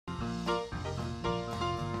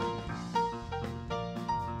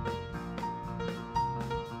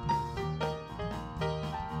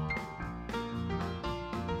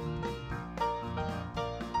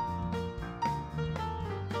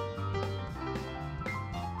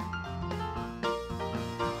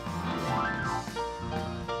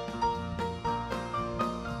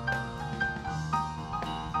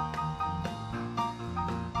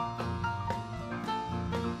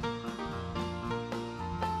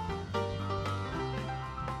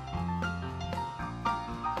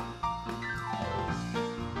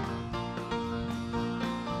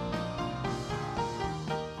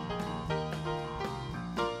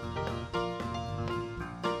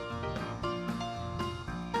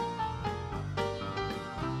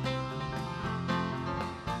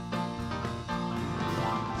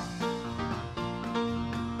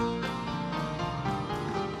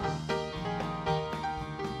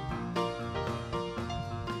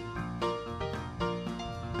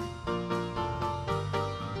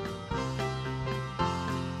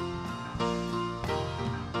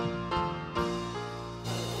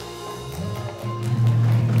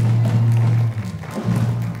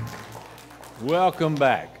Welcome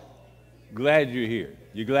back. Glad you're here.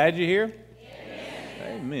 You glad you're here?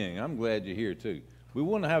 Amen. Amen. I'm glad you're here too. We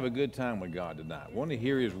want to have a good time with God tonight. We want to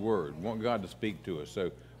hear His Word. We want God to speak to us.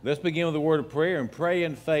 So let's begin with a word of prayer and pray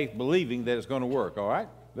in faith, believing that it's going to work, all right?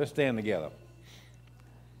 Let's stand together.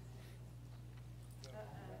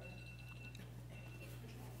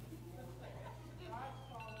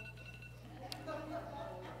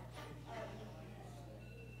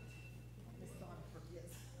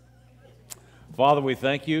 Father, we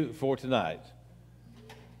thank you for tonight.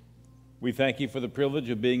 We thank you for the privilege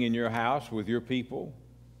of being in your house with your people,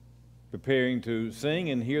 preparing to sing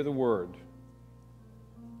and hear the word.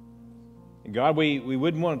 And God, we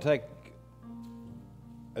wouldn't want to take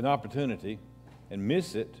an opportunity and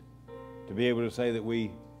miss it to be able to say that we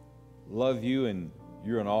love you and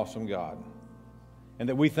you're an awesome God. And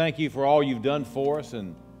that we thank you for all you've done for us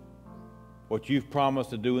and what you've promised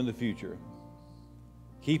to do in the future.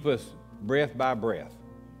 Keep us breath by breath,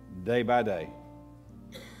 day by day.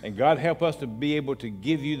 And God, help us to be able to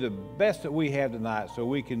give you the best that we have tonight so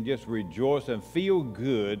we can just rejoice and feel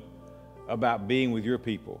good about being with your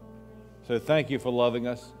people. So thank you for loving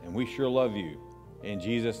us, and we sure love you. In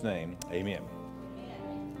Jesus' name, amen.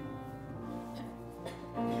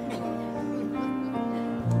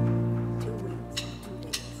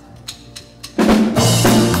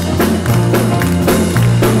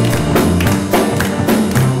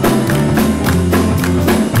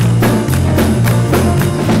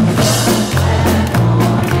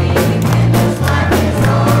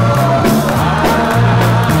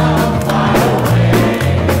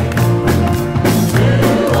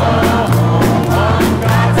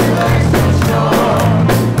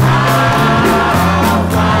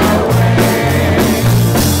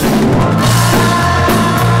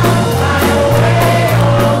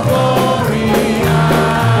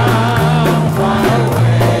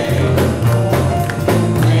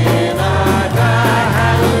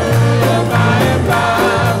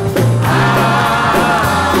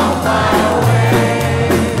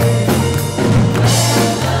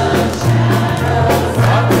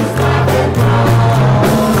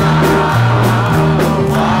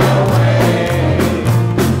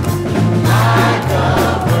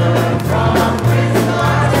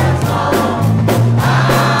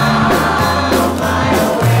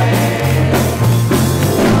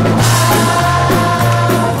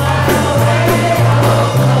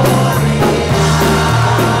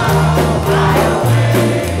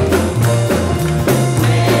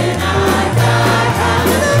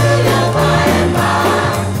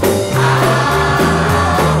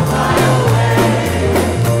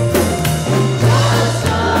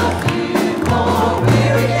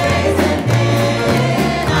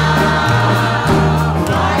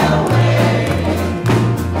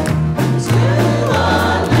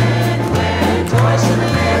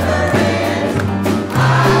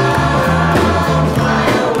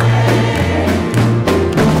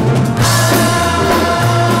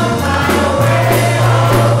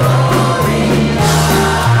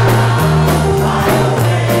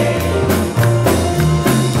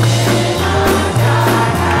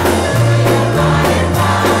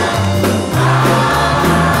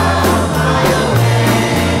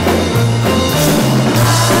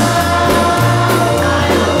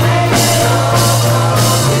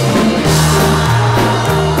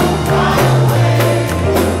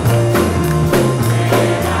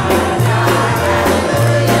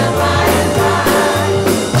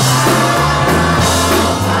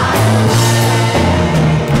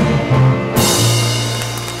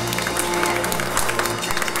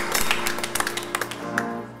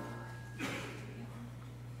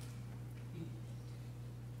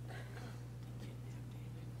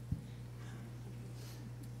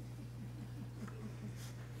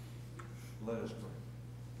 Let us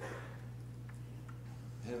pray.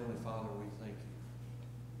 Heavenly Father, we thank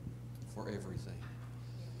you for everything.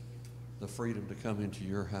 The freedom to come into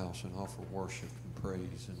your house and offer worship and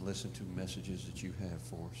praise and listen to messages that you have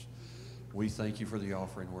for us. We thank you for the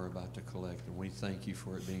offering we're about to collect, and we thank you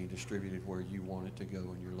for it being distributed where you want it to go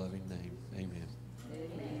in your loving name. Amen.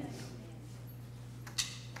 Amen.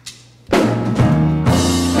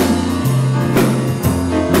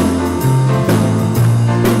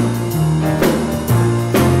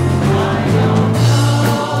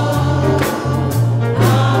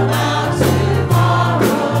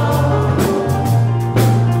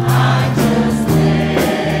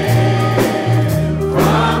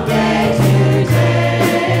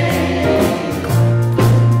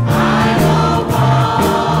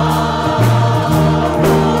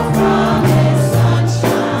 From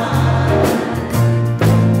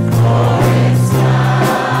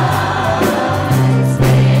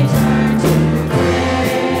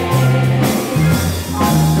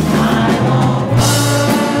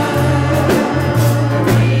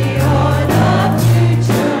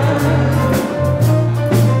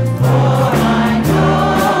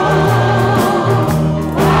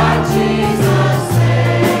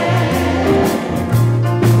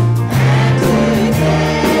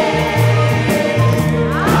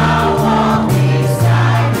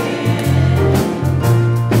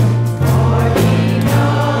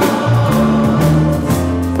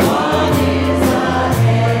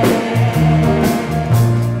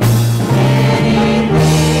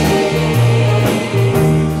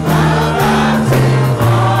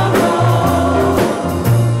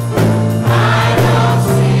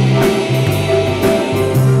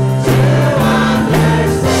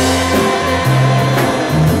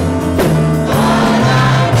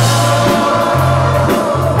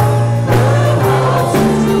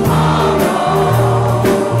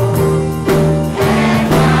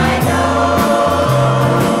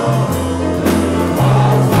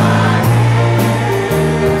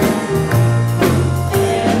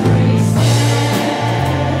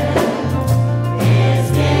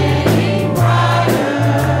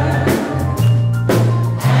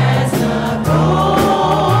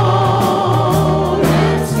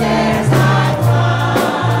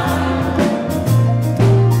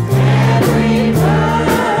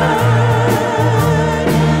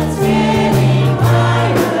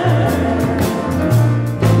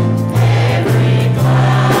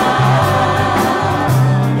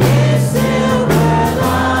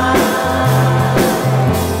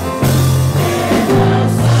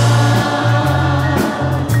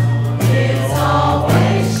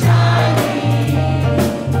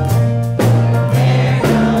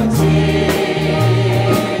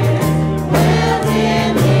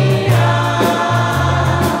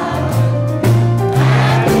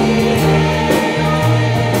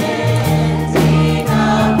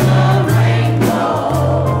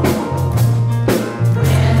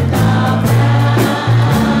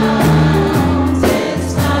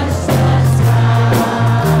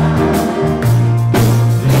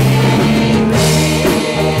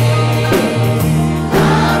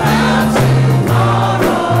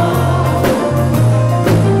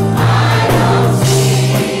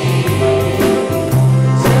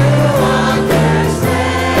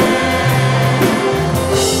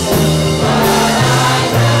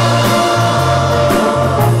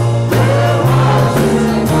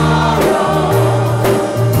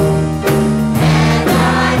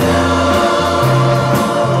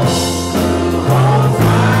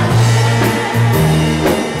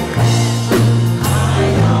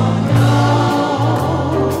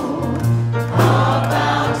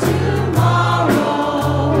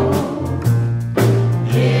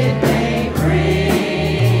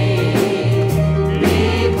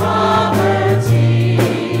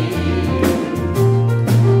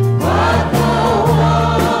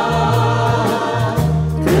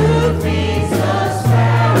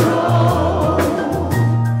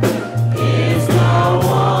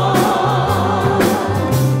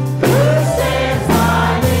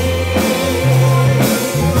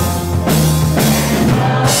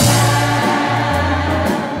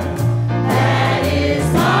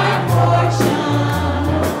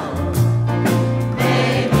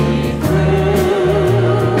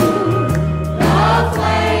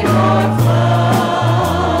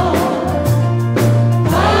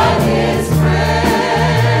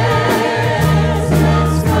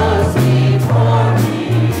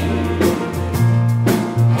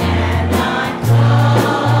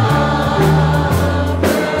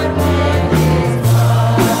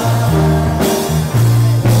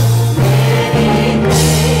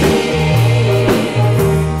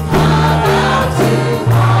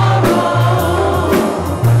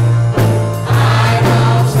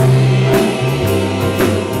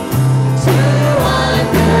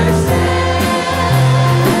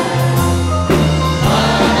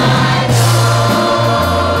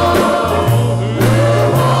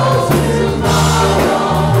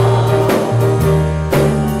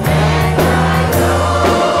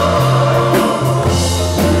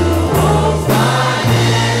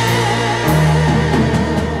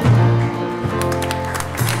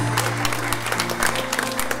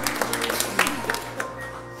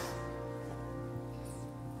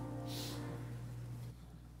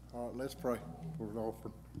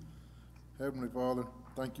offering. Heavenly Father,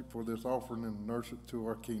 thank you for this offering and nurse it to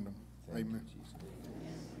our kingdom. Amen. He's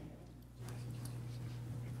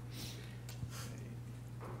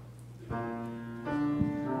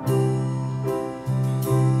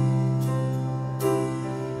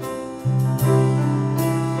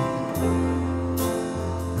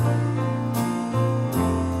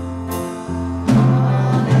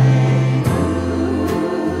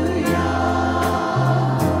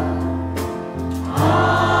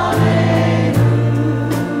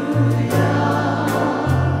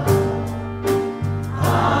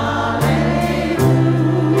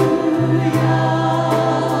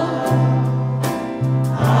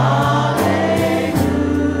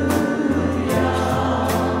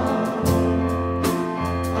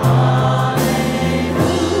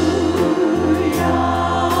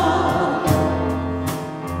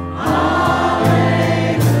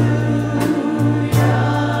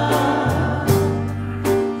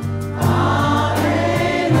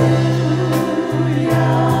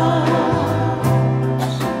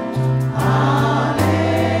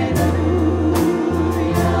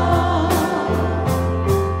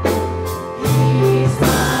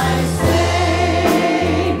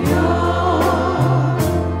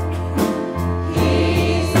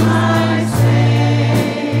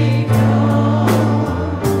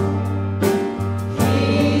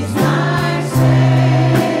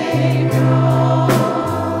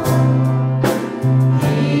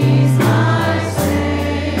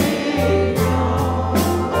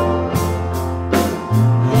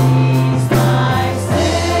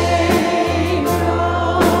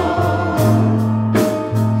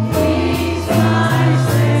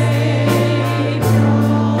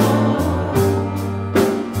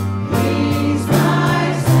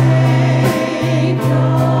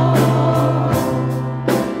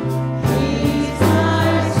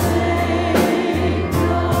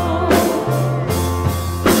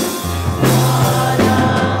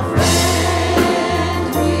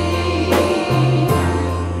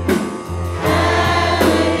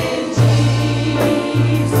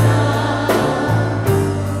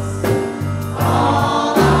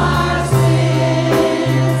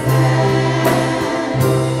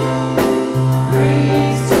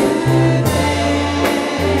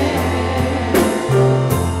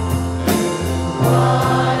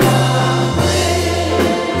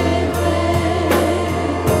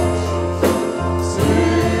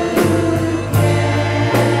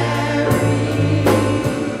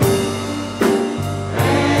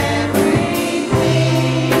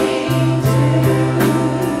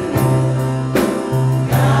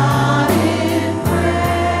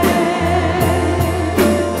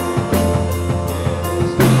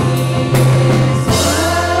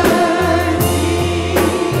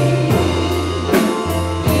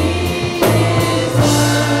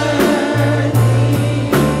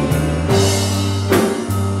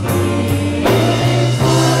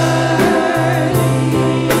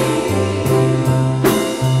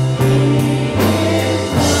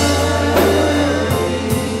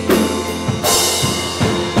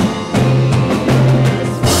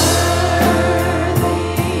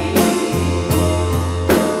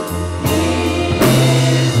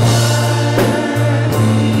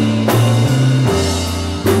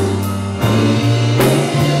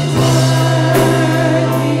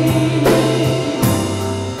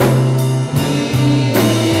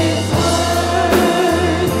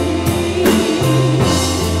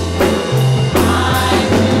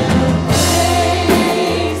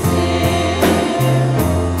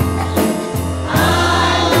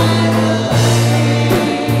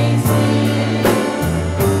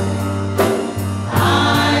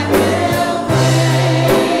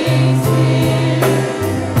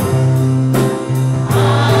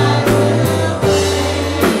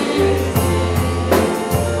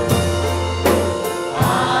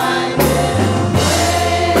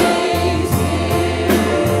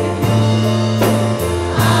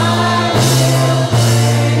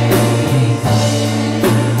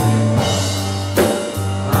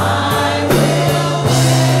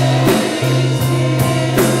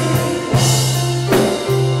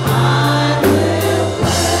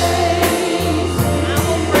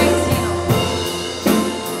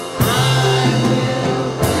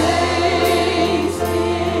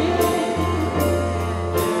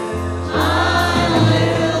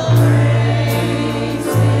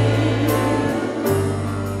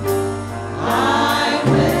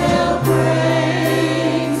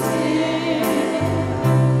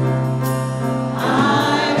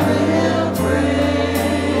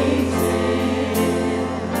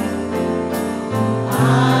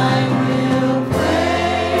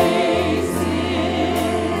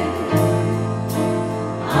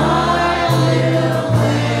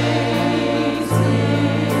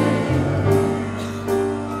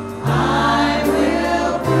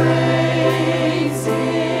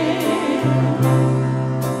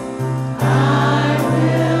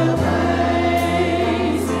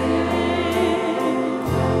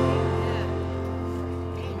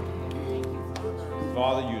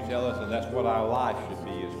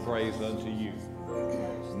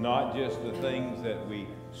not just the things that we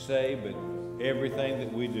say, but everything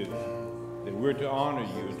that we do. That we're to honor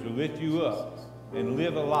you and to lift you up and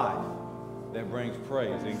live a life that brings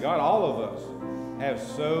praise. And God, all of us have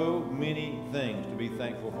so many things to be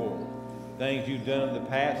thankful for. Things you've done in the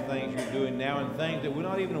past, things you're doing now, and things that we're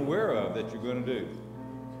not even aware of that you're going to do.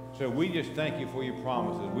 So we just thank you for your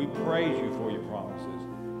promises. We praise you for your promises.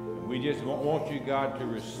 And we just want you, God, to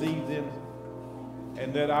receive them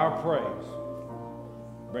and let our praise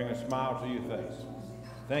bring a smile to your face.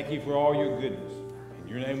 Thank you for all your goodness. In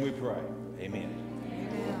your name we pray. Amen.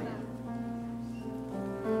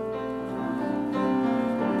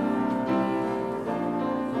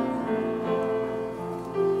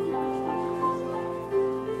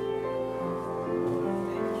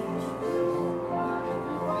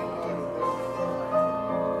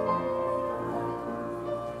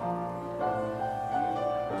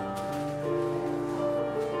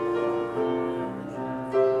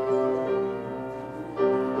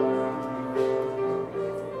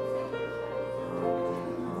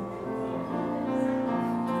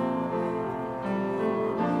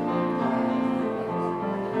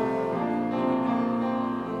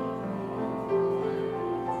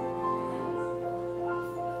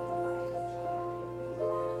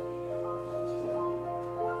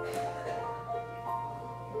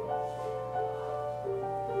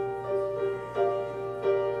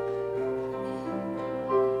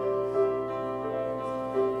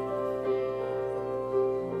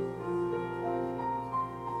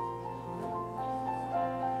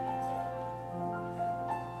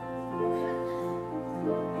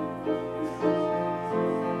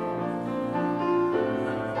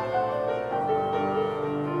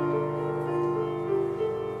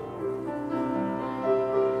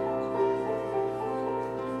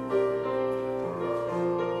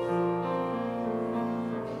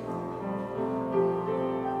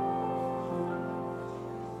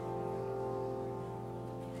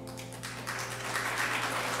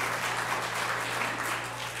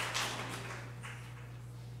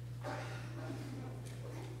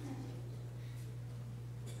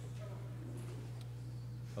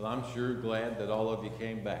 Well, I'm sure glad that all of you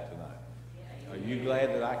came back tonight. Are you glad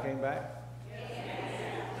that I came back? Yes.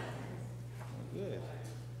 Well, good.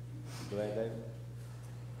 You glad, David?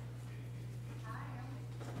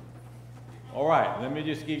 All right, let me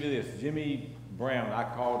just give you this. Jimmy Brown, I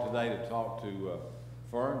called today to talk to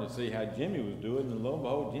Fern to see how Jimmy was doing, and lo and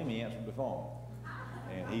behold, Jimmy answered the phone.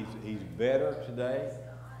 And he's better today.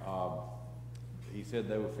 He said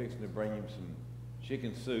they were fixing to bring him some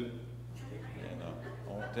chicken soup. And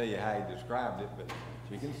I won't tell you how he described it, but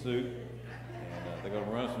chicken soup. And they're going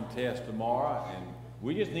to run some tests tomorrow. And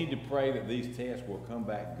we just need to pray that these tests will come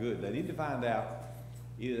back good. They need to find out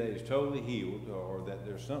either that he's totally healed or that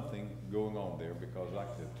there's something going on there, because like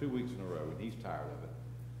I said, 2 weeks in a row, and he's tired of it.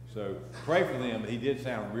 So pray for them. He did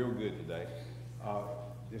sound real good today.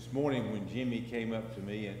 This morning when Jimmy came up to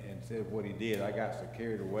me and said what he did, I got so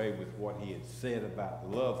carried away with what he had said about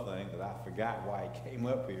the love thing that I forgot why he came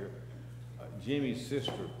up here. Jimmy's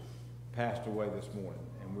sister passed away this morning,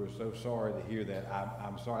 and we're so sorry to hear that.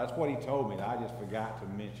 I'm sorry. That's what he told me, and I just forgot to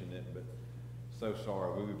mention it, but so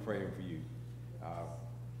sorry. We'll be praying for you.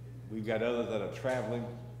 We've got others that are traveling.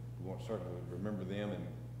 We want to certainly remember them and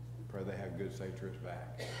pray they have good, safe trips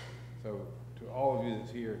back. So to all of you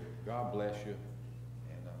that's here, God bless you.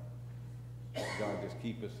 And God just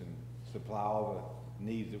keep us and supply all the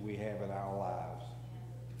needs that we have in our lives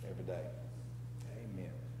every day.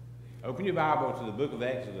 Amen. Open your Bible to the book of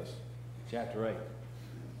Exodus, chapter 8.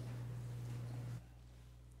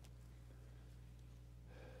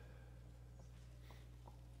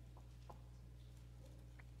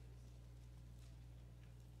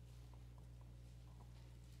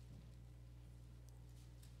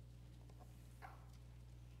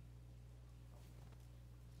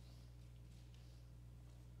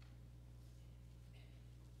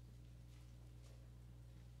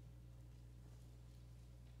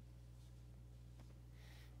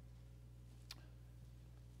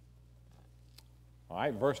 All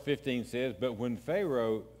right, verse 15 says, "But when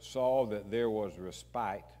Pharaoh saw that there was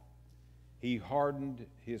respite, he hardened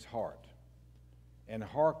his heart, and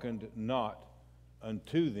hearkened not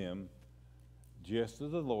unto them, just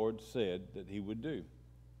as the Lord said that he would do."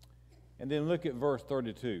 And then look at verse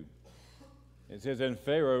 32. It says, "And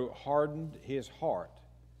Pharaoh hardened his heart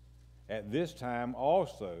at this time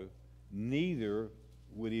also, neither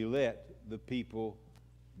would he let the people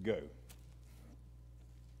go."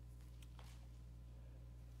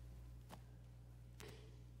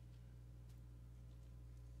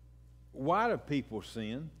 Why do people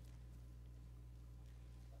sin?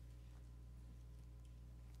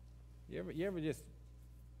 You ever just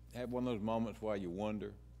have one of those moments where you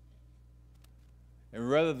wonder? And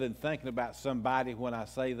rather than thinking about somebody when I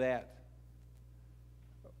say that,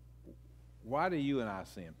 why do you and I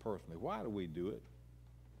sin personally? Why do we do it?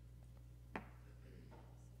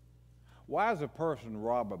 Why does a person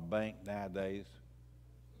rob a bank nowadays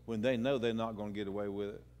when they know they're not going to get away with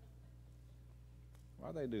it?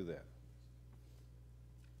 Why do they do that?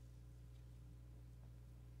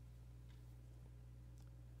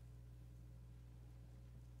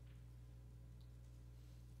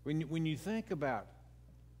 When you think about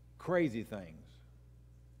crazy things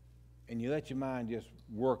and you let your mind just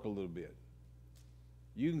work a little bit,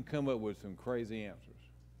 you can come up with some crazy answers.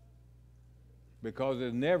 Because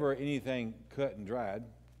there's never anything cut and dried.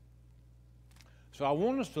 So I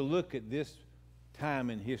want us to look at this time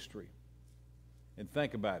in history and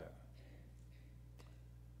think about it.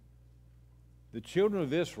 The children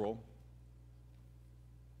of Israel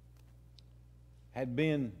had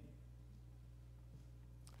been,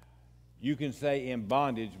 you can say, in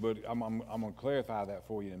bondage, but I'm going to clarify that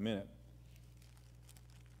for you in a minute.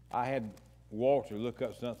 I had Walter look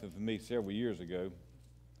up something for me several years ago,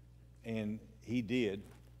 and he did.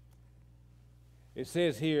 It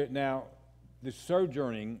says here, now, the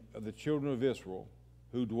sojourning of the children of Israel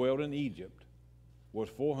who dwelt in Egypt was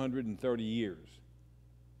 430 years.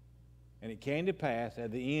 And it came to pass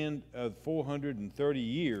at the end of 430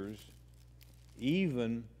 years,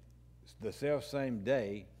 even the selfsame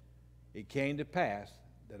day, it came to pass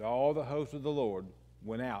that all the hosts of the Lord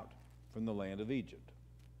went out from the land of Egypt.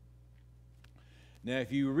 Now,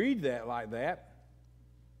 if you read that like that,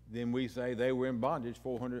 then we say they were in bondage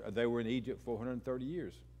they were in Egypt 430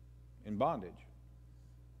 years in bondage.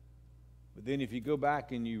 But then if you go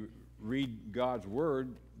back and you read God's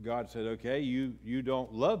word, God said, okay, you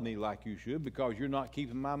don't love me like you should because you're not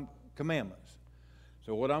keeping my commandments.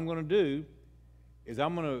 So what I'm going to do is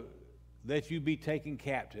I'm going to let you be taken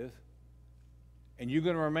captive, and you're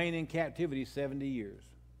going to remain in captivity 70 years.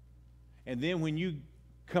 And then when you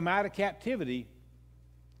come out of captivity,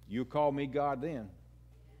 you'll call me God then.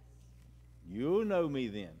 You'll know me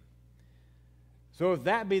then. So if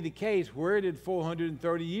that be the case, where did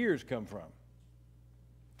 430 years come from?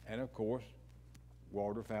 And of course,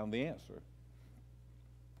 Walter found the answer.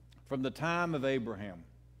 From the time of Abraham,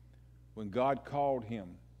 when God called him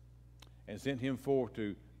and sent him forth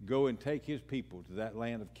to go and take his people to that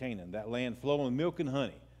land of Canaan, that land flowing with milk and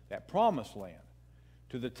honey, that promised land,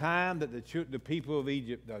 to the time that the people of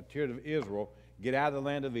Egypt, the children of Israel, get out of the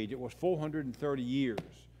land of Egypt was 430 years.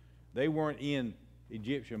 They weren't in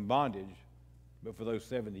Egyptian bondage, but for those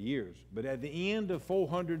 70 years. But at the end of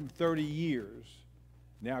 430 years,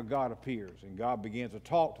 now God appears, and God begins to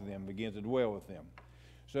talk to them, begins to dwell with them.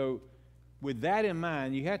 So with that in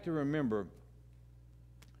mind, you have to remember,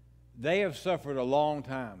 they have suffered a long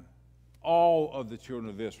time, all of the children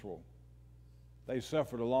of Israel. They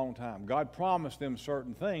suffered a long time. God promised them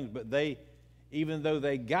certain things, but they, even though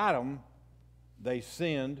they got them, they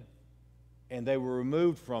sinned, and they were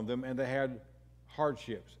removed from them, and they had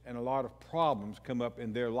hardships and a lot of problems come up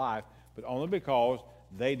in their life, but only because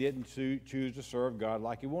they didn't choose to serve God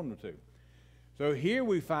like He wanted them to. So here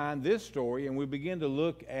we find this story, and we begin to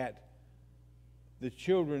look at the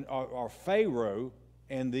children, or Pharaoh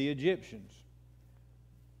and the Egyptians.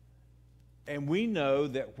 And we know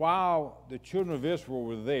that while the children of Israel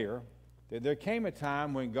were there, that there came a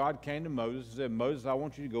time when God came to Moses and said, Moses, I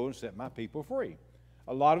want you to go and set my people free.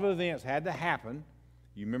 A lot of events had to happen.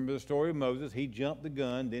 You remember the story of Moses. He jumped the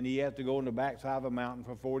gun. Then he had to go on the backside of a mountain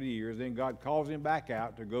for 40 years. Then God calls him back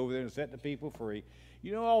out to go over there and set the people free.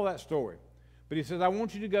 You know all that story. But he says, I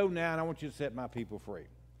want you to go now, and I want you to set my people free.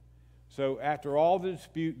 So after all the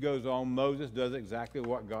dispute goes on, Moses does exactly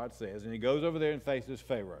what God says, and he goes over there and faces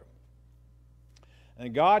Pharaoh.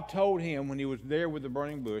 And God told him, when he was there with the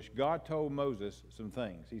burning bush, God told Moses some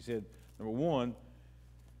things. He said, number one,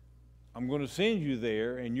 I'm going to send you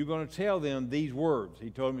there, and you're going to tell them these words. He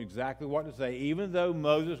told him exactly what to say. Even though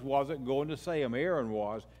Moses wasn't going to say them, Aaron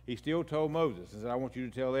was, he still told Moses. He said, I want you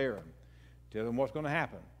to tell Aaron. Tell him what's going to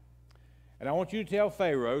happen. And I want you to tell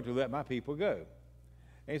Pharaoh to let my people go.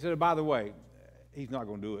 And he said, by the way, he's not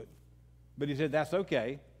going to do it. But he said, that's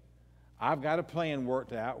okay. I've got a plan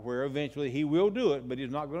worked out where eventually he will do it, but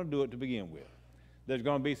he's not going to do it to begin with. There's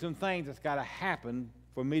going to be some things that's got to happen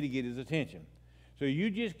for me to get his attention. So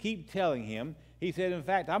you just keep telling him. He said, in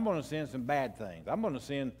fact, I'm going to send some bad things. I'm going to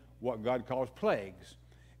send what God calls plagues.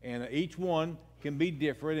 And each one can be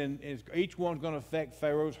different, and each one's going to affect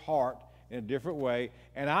Pharaoh's heart in a different way,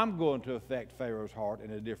 and I'm going to affect Pharaoh's heart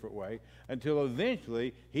in a different way until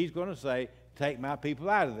eventually he's going to say, take my people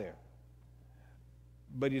out of there.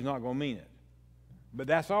 but he's not going to mean it. But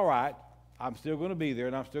that's all right. I'm still going to be there,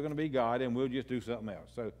 and I'm still going to be God, and we'll just do something else.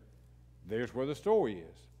 So there's where the story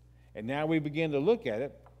is. And now we begin to look at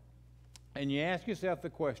it, and you ask yourself the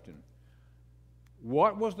question,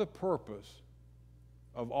 what was the purpose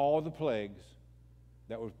of all the plagues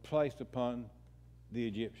that was placed upon the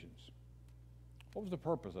Egyptians? What was the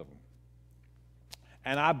purpose of them?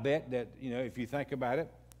 And I bet that, if you think about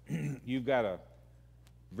it, you've got a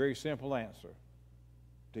very simple answer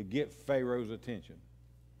to get Pharaoh's attention.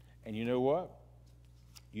 And you know what?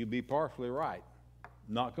 You'd be partially right.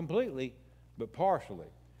 Not completely, but partially.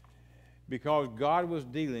 Because God was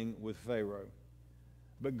dealing with Pharaoh.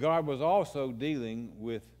 But God was also dealing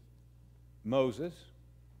with Moses,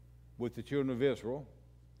 with the children of Israel.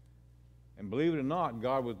 And believe it or not,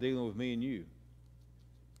 God was dealing with me and you.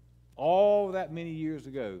 All that many years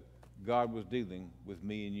ago, God was dealing with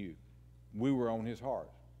me and you. We were on his heart.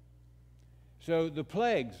 So the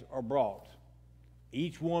plagues are brought,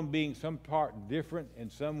 each one being some part different in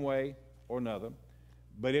some way or another,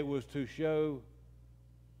 but it was to show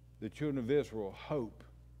the children of Israel hope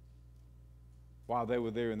while they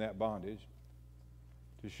were there in that bondage,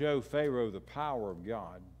 to show Pharaoh the power of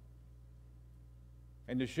God,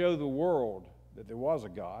 and to show the world that there was a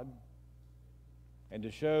God, and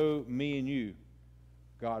to show me and you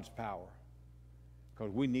God's power,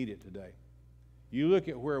 because we need it today. You look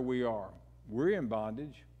at where we are. We're in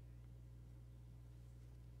bondage.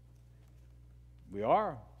 We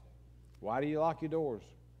are. Why do you lock your doors?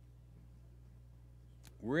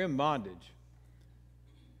 We're in bondage.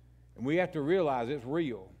 And we have to realize it's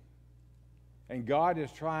real. And God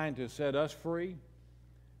is trying to set us free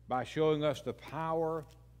by showing us the power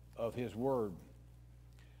of his word.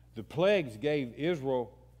 The plagues gave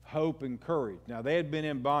Israel hope and courage. Now, they had been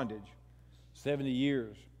in bondage 70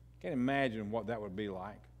 years. Can't imagine what that would be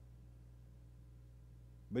like.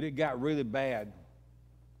 But it got really bad.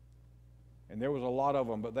 And there was a lot of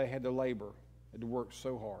them, but they had to labor, had to work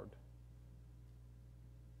so hard.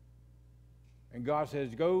 And God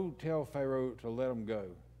says, go tell Pharaoh to let them go.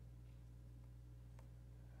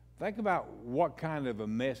 Think about what kind of a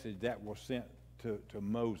message that was sent to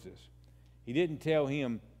Moses. He didn't tell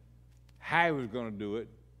him how he was going to do it.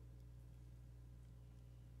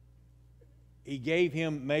 He gave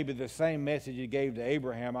him maybe the same message he gave to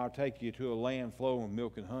Abraham, I'll take you to a land flowing with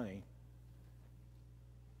milk and honey.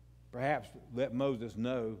 Perhaps let Moses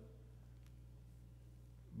know.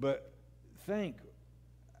 But think,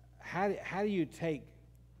 how do you take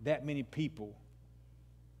that many people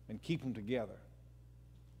and keep them together?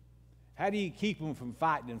 How do you keep them from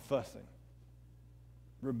fighting and fussing,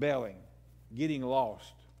 rebelling, getting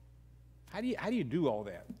lost? How do you do all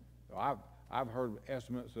that? I've heard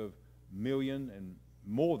estimates of million and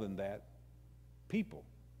more than that people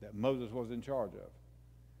that Moses was in charge of.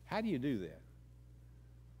 How do you do that?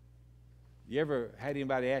 You ever had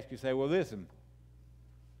anybody ask you, say, well, listen,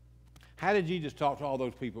 how did Jesus talk to all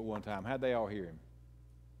those people at one time? How'd they all hear him?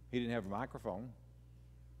 He didn't have a microphone.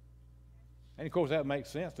 And, of course, that makes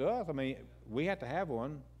sense to us. I mean, we have to have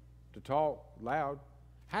one to talk loud.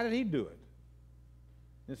 How did he do it?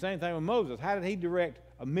 And the same thing with Moses. How did he direct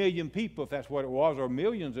 1 million people, if that's what it was, or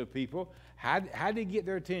millions of people? How did he get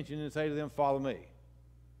their attention and say to them, follow me?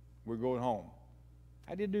 We're going home.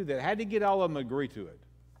 How did he do that? How did he get all of them to agree to it?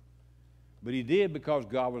 But he did because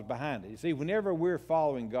God was behind it. You see, whenever we're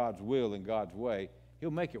following God's will and God's way, he'll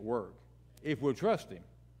make it work if we'll trust him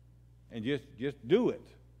and just do it.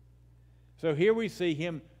 So here we see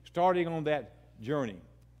him starting on that journey.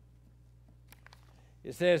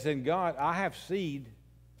 It says, "And God, I have seen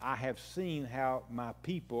how my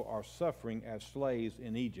people are suffering as slaves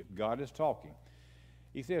in Egypt." God is talking.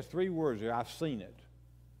 He says 3 words there, I've seen it.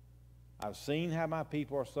 I've seen how my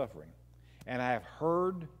people are suffering, and I have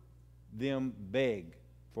heard them beg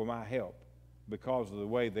for my help because of the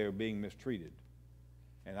way they're being mistreated.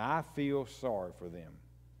 And I feel sorry for them.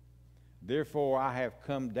 Therefore, I have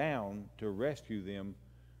come down to rescue them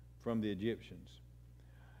from the Egyptians.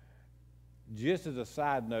 Just as a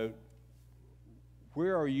side note,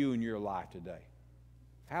 where are you in your life today?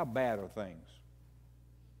 How bad are things?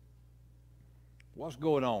 What's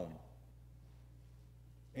going on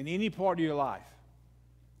in any part of your life?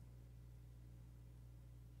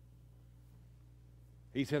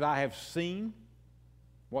 He said, I have seen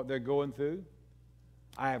what they're going through.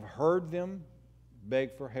 I have heard them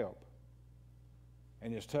beg for help.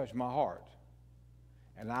 And it's touched my heart.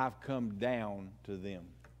 And I've come down to them.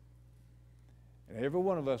 And every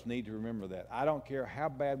one of us need to remember that. I don't care how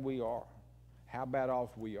bad we are, how bad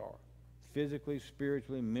off we are. Physically,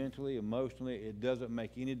 spiritually, mentally, emotionally, it doesn't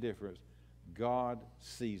make any difference. God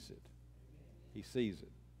sees it. He sees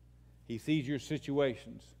it. He sees your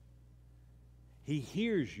situations. He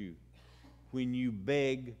hears you when you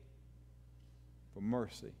beg for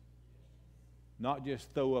mercy. Not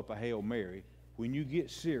just throw up a Hail Mary. When you get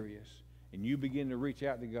serious and you begin to reach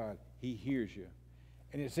out to God, He hears you.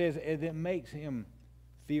 And it says it makes Him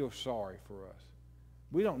feel sorry for us.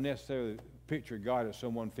 We don't necessarily picture God as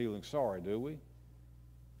someone feeling sorry, do we?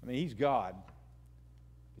 I mean, He's God.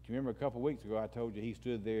 But you remember a couple of weeks ago I told you He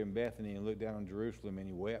stood there in Bethany and looked down on Jerusalem and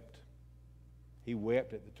He wept. He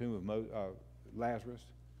wept at the tomb of Lazarus.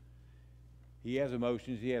 He has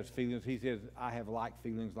emotions. He has feelings. He says, I have like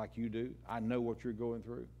feelings like you do. I know what you're going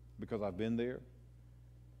through because I've been there.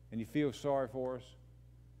 And He feels sorry for us.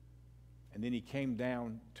 And then He came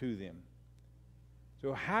down to them.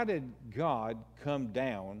 So how did God come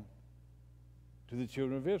down to the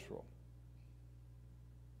children of Israel?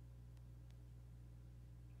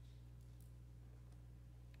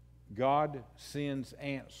 God sends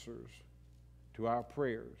answers to our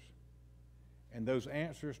prayers. And those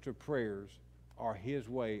answers to prayers are His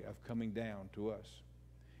way of coming down to us.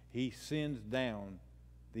 He sends down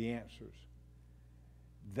the answers.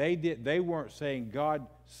 They weren't saying, God,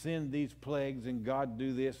 send these plagues and God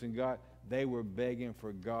do this and God. They were begging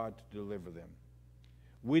for God to deliver them.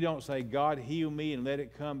 We don't say, God, heal me and let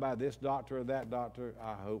it come by this doctor or that doctor.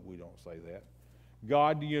 I hope we don't say that.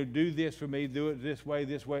 God, do this for me, do it this way,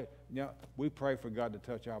 this way. We pray for God to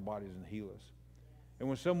touch our bodies and heal us. And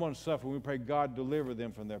when someone's suffering, we pray, God, deliver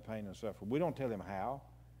them from their pain and suffering. We don't tell them how.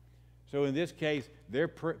 So in this case, they're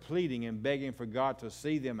pleading and begging for God to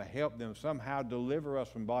see them and help them, somehow deliver us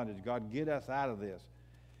from bondage. God, get us out of this.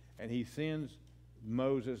 And He sends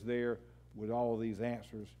Moses there with all these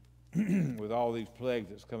answers, with all these plagues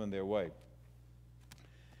that's coming their way.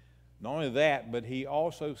 Not only that, but He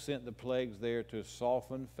also sent the plagues there to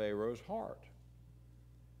soften Pharaoh's heart.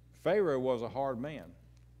 Pharaoh was a hard man.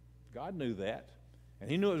 God knew that. And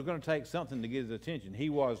He knew it was going to take something to get his attention. He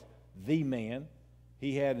was the man.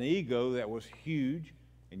 He had an ego that was huge.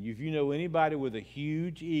 And if you know anybody with a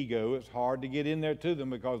huge ego, it's hard to get in there to them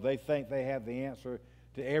because they think they have the answer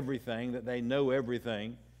to everything, that they know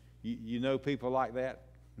everything. You know people like that?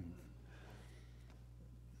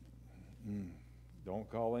 Don't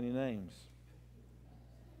call any names.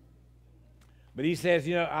 But he says,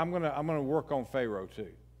 I'm gonna work on Pharaoh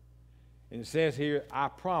too. And it says here, I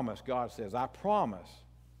promise, God says, I promise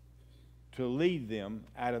to lead them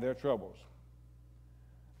out of their troubles.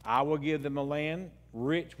 I will give them a land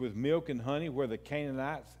rich with milk and honey, where the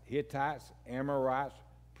Canaanites, Hittites, Amorites,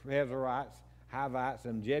 Perizzites, Hivites,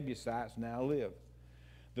 and Jebusites now live.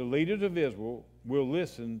 The leaders of Israel will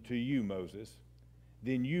listen to you, Moses.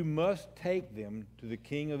 Then you must take them to the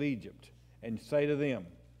king of Egypt and say to them,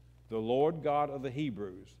 the Lord God of the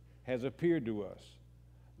Hebrews has appeared to us.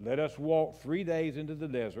 Let us walk 3 days into the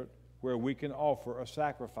desert where we can offer a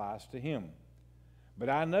sacrifice to Him. But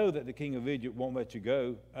I know that the king of Egypt won't let you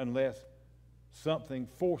go unless something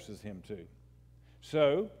forces him to.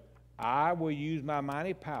 So I will use my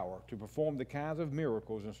mighty power to perform the kinds of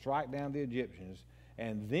miracles and strike down the Egyptians,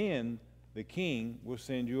 and then the king will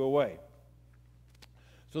send you away.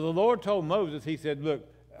 So the Lord told Moses, He said, look,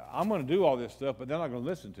 I'm going to do all this stuff, but they're not going to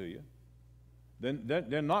listen to you.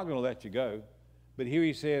 They're not going to let you go. But here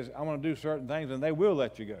He says, I'm going to do certain things, and they will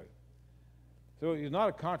let you go. So it's not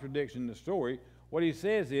a contradiction in the story. What He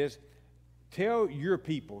says is, tell your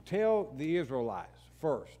people, tell the Israelites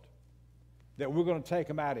first that we're going to take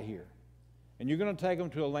them out of here. And you're going to take them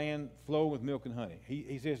to a land flowing with milk and honey.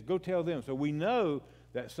 He says, go tell them. So we know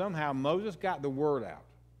that somehow Moses got the word out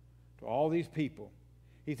to all these people.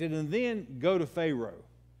 He said, and then go to Pharaoh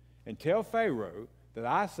and tell Pharaoh that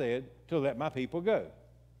I said to let my people go.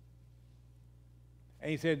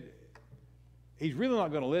 And he said, he's really not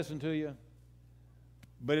going to listen to you,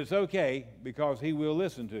 but it's okay because he will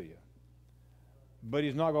listen to you. But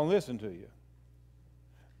he's not going to listen to you.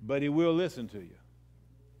 But he will listen to you.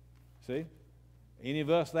 See? Any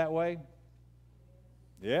of us that way?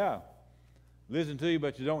 Yeah. Listen to you,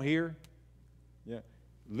 but you don't hear. Yeah.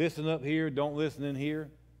 Listen up here, don't listen in here.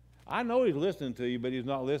 I know he's listening to you, but he's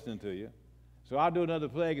not listening to you. So I'll do another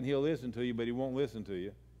plague and he'll listen to you, but he won't listen to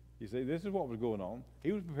you. You see, this is what was going on.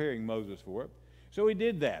 He was preparing Moses for it. So he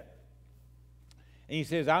did that. And he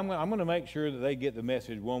says, I'm going to make sure that they get the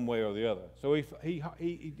message one way or the other. So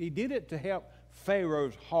he did it to help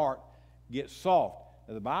Pharaoh's heart get soft.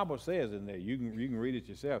 Now, the Bible says in there, you can read it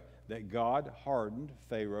yourself, that God hardened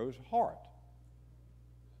Pharaoh's heart.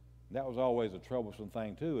 That was always a troublesome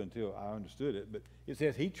thing, too, until I understood it. But it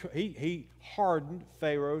says he hardened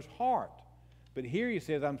Pharaoh's heart. But here he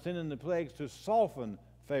says, I'm sending the plagues to soften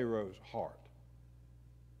Pharaoh's heart.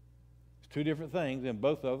 two different things, and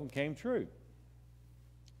both of them came true.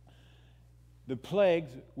 The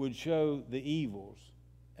plagues would show the evils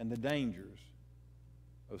and the dangers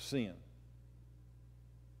of sin.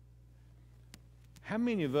 How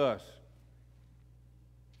many of us,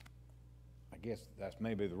 I guess that's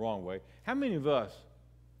maybe the wrong way, how many of us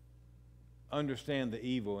understand the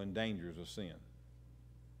evil and dangers of sin?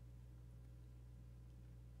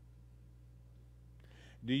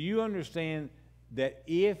 Do you understand that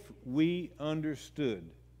if we understood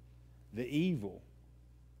the evil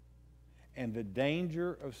and the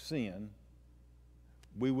danger of sin,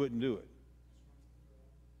 we wouldn't do it?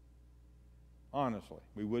 Honestly,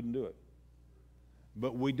 we wouldn't do it.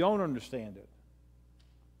 But we don't understand it.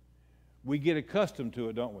 We get accustomed to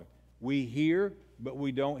it, don't we? We hear, but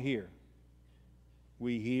we don't hear.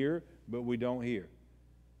 We hear, but we don't hear.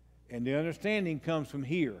 And the understanding comes from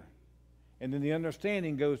here. And then the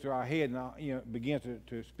understanding goes to our head and begins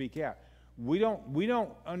to speak out. We don't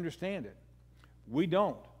understand it. We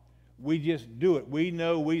don't. We just do it. We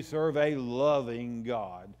know we serve a loving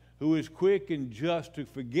God who is quick and just to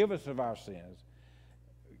forgive us of our sins.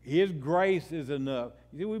 His grace is enough.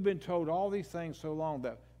 You see, we've been told all these things so long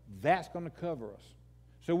that that's going to cover us.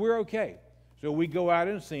 So we're okay. So we go out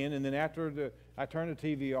and sin, and then after I turn the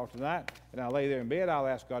TV off tonight and I lay there in bed, I'll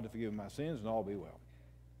ask God to forgive my sins and all be well.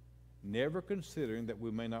 Never considering that we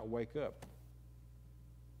may not wake up.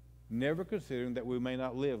 Never considering that we may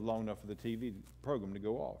not live long enough for the TV program to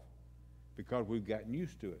go off because we've gotten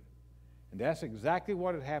used to it. And that's exactly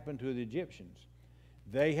what had happened to the Egyptians.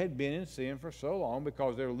 They had been in sin for so long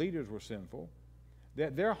because their leaders were sinful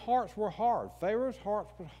that their hearts were hard. Pharaoh's heart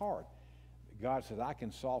was hard. God said, I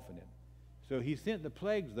can soften it. So he sent the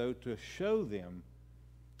plagues, though, to show them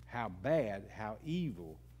how bad, how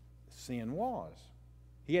evil sin was.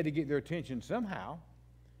 He had to get their attention somehow.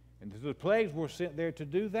 And the plagues were sent there to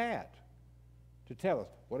do that, to tell us,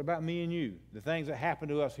 what about me and you, the things that happen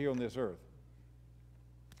to us here on this earth?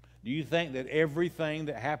 Do you think that everything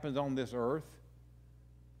that happens on this earth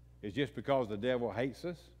is just because the devil hates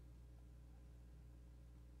us?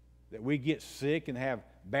 That we get sick and have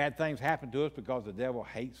bad things happen to us because the devil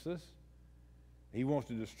hates us? He wants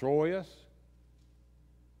to destroy us?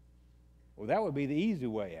 Well, that would be the easy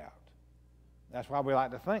way out. That's why we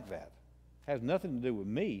like to think that. It has nothing to do with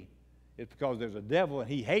me. It's because there's a devil and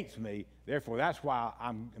he hates me, therefore that's why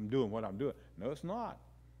I'm doing what I'm doing. No, it's not.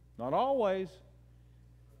 Not always.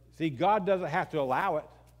 See, God doesn't have to allow it.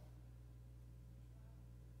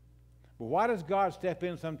 But why does God step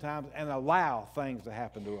in sometimes and allow things to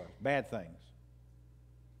happen to us, bad things?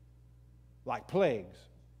 Like plagues.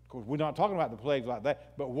 Of course, we're not talking about the plagues like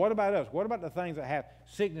that, but what about us? What about the things that have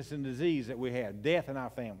sickness and disease that we have, death in our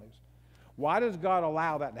families? Why does God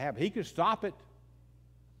allow that to happen? He could stop it.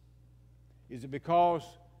 Is it because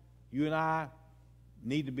you and I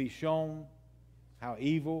need to be shown how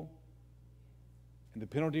evil and the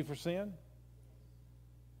penalty for sin?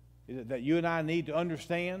 Is it that you and I need to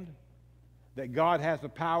understand that God has the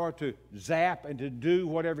power to zap and to do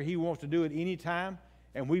whatever He wants to do at any time,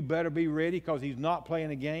 and we better be ready because He's not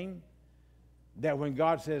playing a game? That when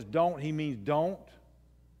God says don't, He means don't?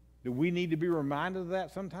 Do we need to be reminded of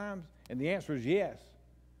that sometimes? And the answer is yes.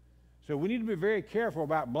 So we need to be very careful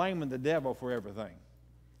about blaming the devil for everything.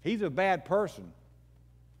 He's a bad person,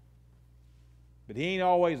 but he ain't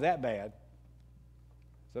always that bad.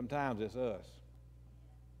 Sometimes it's us.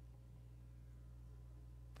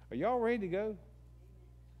 Are y'all ready to go?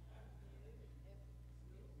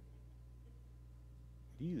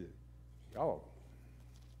 Y'all,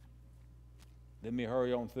 let me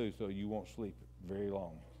hurry on through so you won't sleep very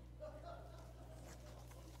long.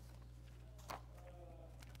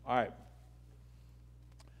 All right.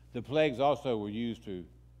 The plagues also were used to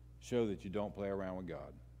show that you don't play around with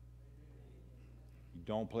God. You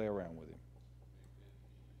don't play around with Him.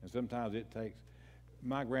 And sometimes it takes,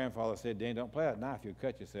 my grandfather said, Dan, don't play that knife, you'll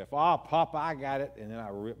cut yourself. Oh, Papa, I got it. And then I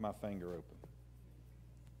ripped my finger open.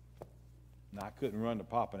 And I couldn't run to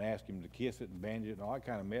Papa and ask him to kiss it and bandage it and all that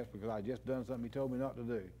kind of mess because I just done something he told me not to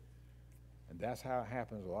do. And that's how it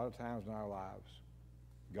happens a lot of times in our lives.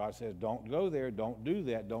 God says, don't go there, don't do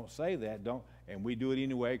that, don't say that, don't, and we do it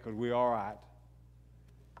anyway because we're all right.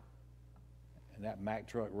 And that Mack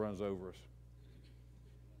truck runs over us.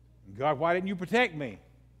 God, why didn't you protect me?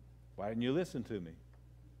 Why didn't you listen to me?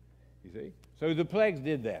 You see? So the plagues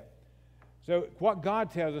did that. So what God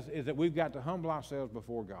tells us is that we've got to humble ourselves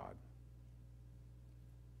before God.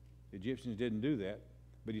 The Egyptians didn't do that,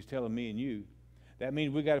 but He's telling me and you. That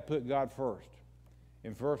means we've got to put God first.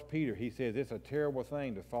 In 1 Peter, he says it's a terrible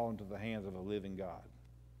thing to fall into the hands of a living God.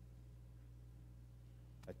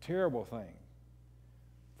 A terrible thing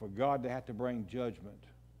for God to have to bring judgment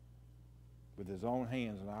with his own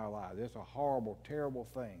hands in our lives. It's a horrible, terrible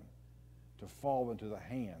thing to fall into the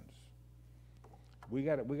hands. We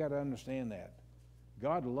got to understand that.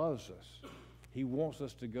 God loves us. He wants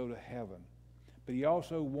us to go to heaven. But he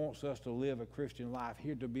also wants us to live a Christian life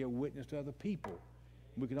here to be a witness to other people.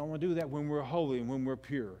 We can only do that when we're holy and when we're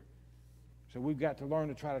pure. So we've got to learn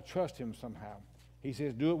to try to trust him somehow. He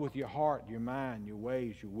says, do it with your heart, your mind, your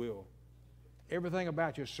ways, your will. Everything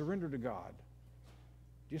about you, surrender to God.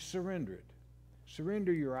 Just surrender it.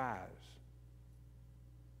 Surrender your eyes.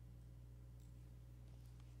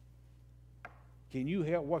 Can you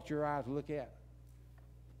help what your eyes look at?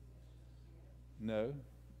 No.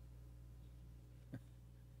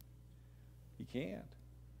 You can't.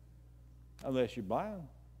 Unless you're blind.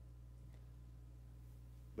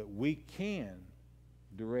 But we can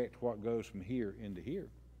direct what goes from here into here.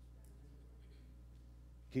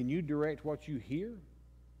 Can you direct what you hear?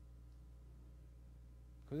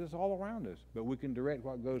 Because it's all around us. But we can direct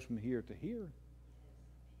what goes from here to here.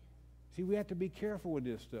 See, we have to be careful with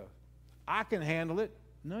this stuff. I can handle it.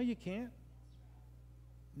 No, you can't.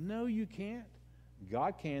 No, you can't.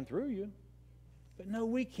 God can through you. But no,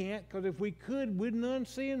 we can't, because if we could, we'd none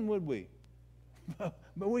sin, would we?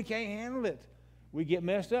 But we can't handle it. We get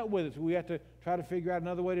messed up with it, so we have to try to figure out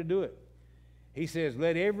another way to do it. He says,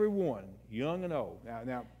 let everyone, young and old.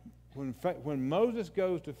 Now when Moses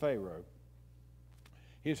goes to Pharaoh,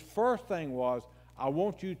 his first thing was, I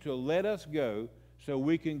want you to let us go so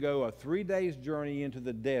we can go a 3 days journey into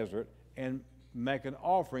the desert and make an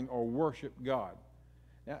offering or worship God.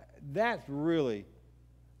 Now, that's really,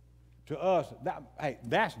 to us,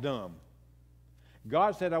 that's dumb.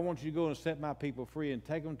 God said, I want you to go and set my people free and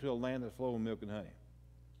take them to a land that's flowing with milk and honey.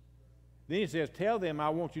 Then he says, tell them I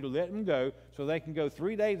want you to let them go so they can go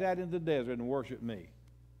 3 days out into the desert and worship me.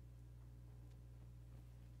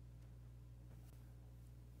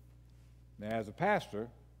 Now, as a pastor,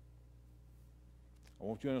 I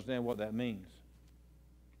want you to understand what that means.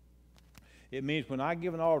 It means when I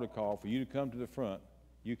give an altar call for you to come to the front,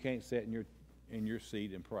 you can't sit in your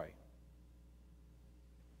seat and pray.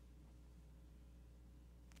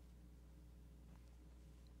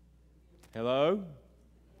 Hello?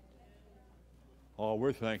 Oh,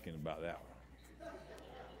 we're thinking about that one.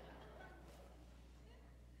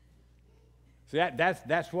 See,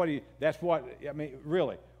 that's what, I mean,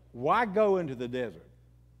 really, why go into the desert?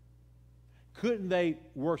 Couldn't they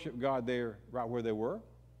worship God there right where they were?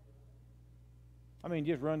 I mean,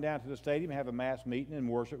 just run down to the stadium, have a mass meeting, and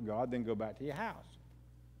worship God, then go back to your house.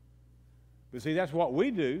 But see, that's what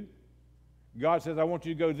we do. God says, I want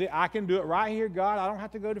you to go there. I can do it right here, God. I don't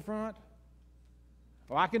have to go to front.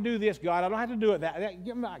 Or I can do this, God. I don't have to do it that.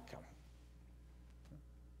 Give me my come.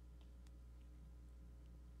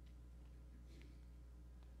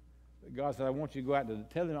 But God said, I want you to go out to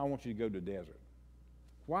tell them I want you to go to the desert.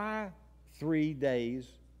 Why 3 days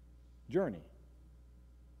journey?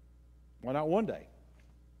 Why not 1 day?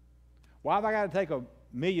 Why have I got to take 1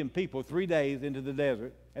 million people 3 days into the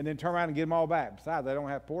desert and then turn around and get them all back? Besides, they don't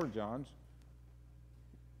have porta-johns.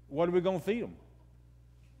 What are we going to feed them?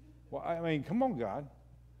 Well, I mean, come on, God.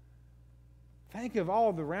 Think of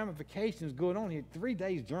all the ramifications going on here. 3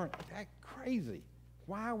 days journey. That's crazy.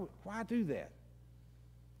 Why do that?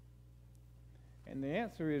 And the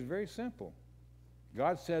answer is very simple.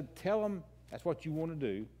 God said, tell them that's what you want to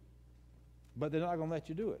do, but they're not going to let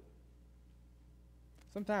you do it.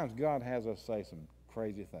 Sometimes God has us say some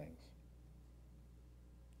crazy things.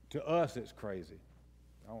 To us, it's crazy.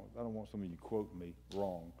 I don't want some of you quoting me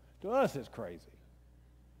wrong. To us, it's crazy.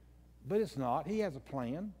 But it's not. He has a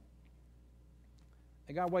plan.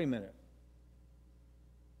 Hey, God, wait a minute.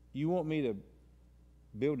 You want me to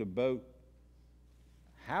build a boat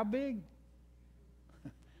how big?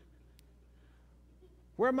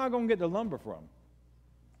 Where am I going to get the lumber from?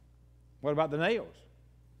 What about the nails?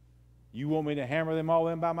 You want me to hammer them all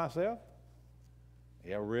in by myself?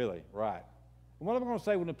 Yeah, really, right. And what am I going to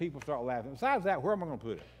say when the people start laughing? Besides that, where am I going to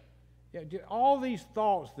put it? Yeah, all these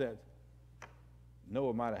thoughts that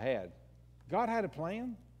Noah might have had. God had a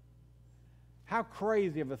plan. How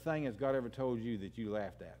crazy of a thing has God ever told you that you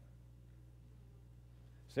laughed at?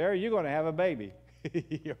 Sarah, you're going to have a baby.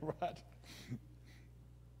 You're right.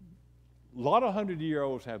 A lot of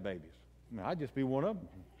 100-year-olds have babies. I mean, I'd just be one of them.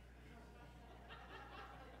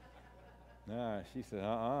 Nah, she said,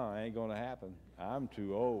 ain't going to happen. I'm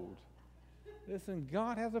too old. Listen,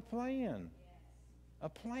 God has a plan. A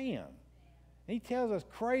plan. He tells us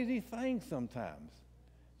crazy things sometimes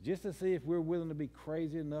just to see if we're willing to be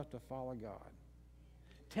crazy enough to follow God.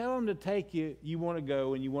 Tell him to take you want to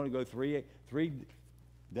go, and you want to go three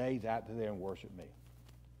days out to there and worship me.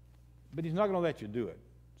 but he's not going to let you do it.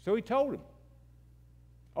 So he told him,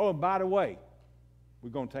 oh, and by the way, we're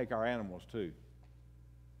going to take our animals too.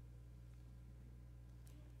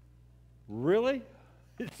 Really?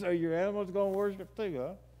 So your animals are going to worship too,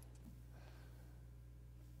 huh?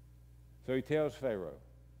 So he tells Pharaoh.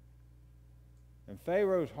 And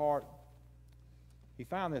Pharaoh's heart, he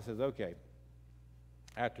found this, says, okay,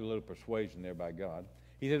 after a little persuasion there by God,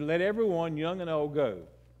 he said, let everyone, young and old, go.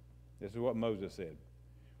 This is what Moses said.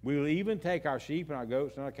 We will even take our sheep and our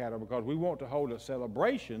goats and our cattle because we want to hold a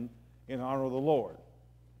celebration in honor of the Lord.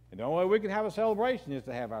 And the only way we can have a celebration is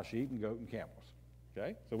to have our sheep and goat and camels.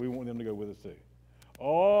 Okay? So we want them to go with us too.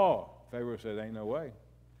 Oh, Pharaoh said, ain't no way.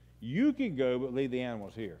 You can go, but leave the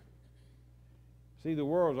animals here. See, the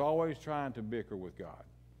world's always trying to bicker with God.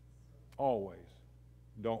 Always.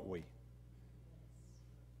 Don't we?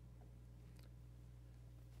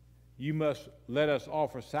 You must let us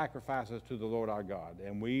offer sacrifices to the Lord our God,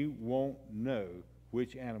 and we won't know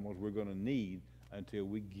which animals we're going to need until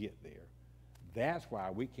we get there. That's why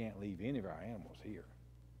we can't leave any of our animals here.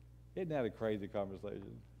 Isn't that a crazy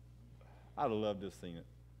conversation? I'd have loved to have seen it.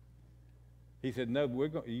 He said, no,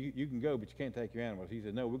 you can go, but you can't take your animals. He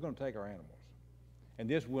said, no, we're going to take our animals. And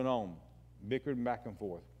this went on, bickered back and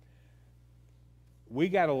forth. We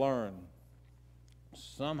got to learn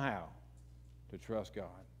somehow to trust God.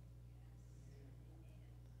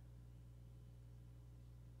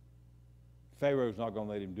 Pharaoh's not going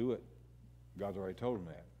to let him do it. God's already told him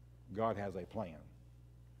that. God has a plan.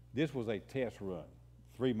 This was a test run,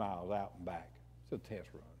 3 miles out and back. It's a test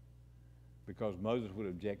run because Moses would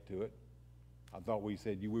object to it. I thought we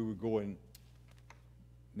said we were going,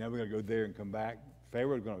 now we're going to go there and come back.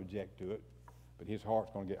 Pharaoh's going to object to it, but his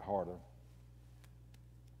heart's going to get harder.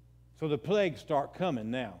 So the plagues start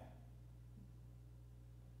coming now.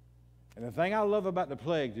 And the thing I love about the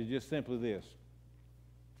plagues is just simply this.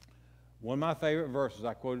 One of my favorite verses,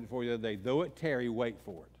 I quoted it for you the other day, though it tarry, wait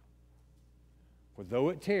for it. For though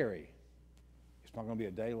it tarry, it's not going to be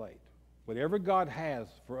a day late. Whatever God has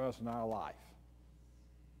for us in our life,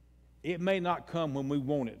 it may not come when we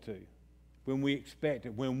want it to, when we expect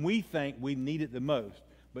it, when we think we need it the most.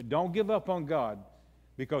 But don't give up on God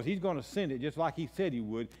because he's going to send it just like he said he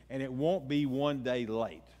would, and it won't be one day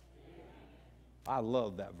late. I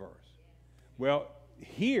love that verse. Well,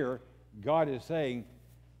 here, God is saying,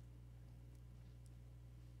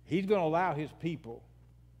 he's going to allow his people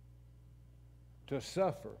to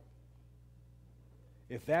suffer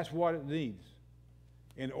if that's what it needs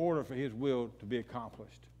in order for his will to be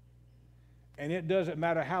accomplished. And it doesn't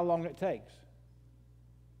matter how long it takes.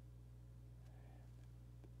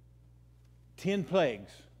 10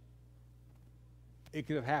 plagues, it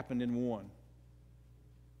could have happened in one.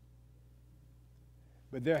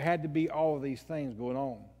 But there had to be all of these things going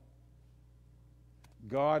on.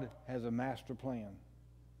 God has a master plan.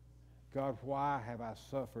 God, why have I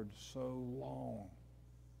suffered so long?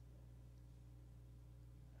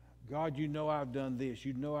 God, you know I've done this.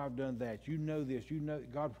 You know I've done that. You know this. You know,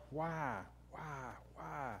 God, why?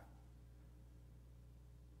 Why?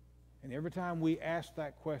 And every time we ask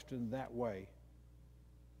that question that way,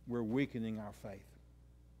 we're weakening our faith.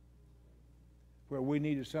 Where we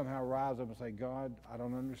need to somehow rise up and say, God, I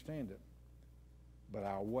don't understand it, but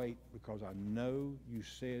I'll wait because I know you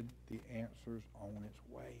said the answer's on its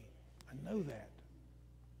way. I know that.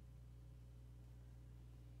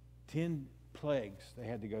 10 plagues they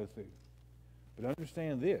had to go through. But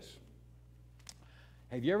understand this.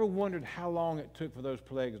 Have you ever wondered how long it took for those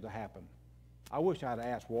plagues to happen? I wish I'd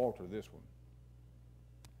asked Walter this one.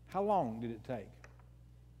 How long did it take?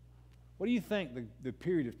 What do you think the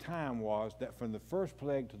period of time was that from the first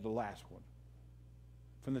plague to the last one?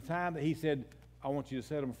 From the time that he said, I want you to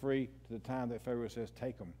set them free, to the time that Pharaoh says,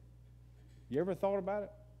 take them. You ever thought about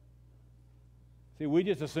it? See, we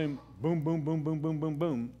just assume boom, boom, boom, boom, boom, boom,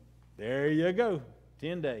 boom. There you go,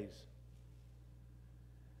 10 days.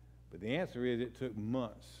 But the answer is it took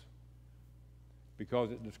months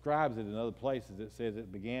because it describes it in other places. It says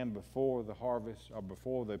it began before the harvest or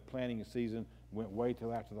before the planting season, went way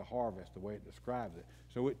till after the harvest, the way it describes it.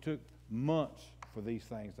 So it took months for these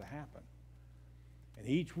things to happen. And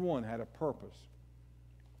each one had a purpose.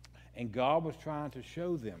 And God was trying to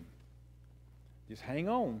show them, just hang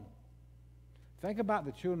on. Think about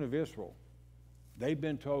the children of Israel. They've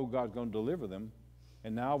been told God's going to deliver them,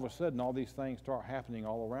 and now all of a sudden all these things start happening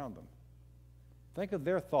all around them. Think of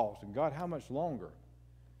their thoughts, and God, how much longer?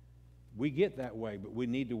 We get that way, but we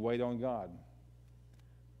need to wait on God.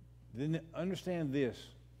 Then understand this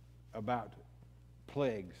about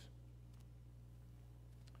plagues.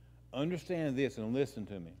 Understand this and listen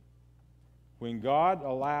to me. When God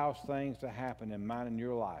allows things to happen in mine and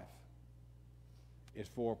your life, is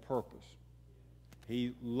for a purpose.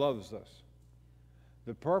 He loves us.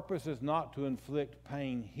 The purpose is not to inflict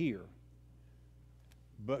pain here,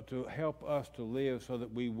 but to help us to live so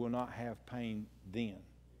that we will not have pain then.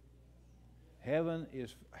 Hell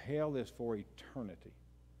is for eternity.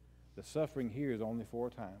 The suffering here is only for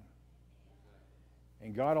a time.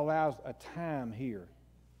 And God allows a time here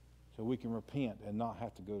so we can repent and not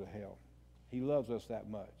have to go to hell. He loves us that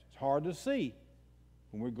much. It's hard to see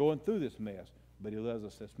when we're going through this mess, but He loves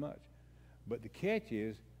us this much. But the catch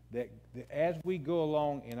is that as we go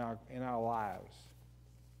along in our lives,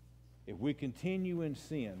 if we continue in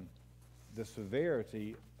sin, the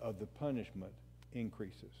severity of the punishment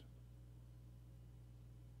increases.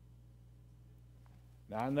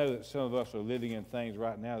 Now, I know that some of us are living in things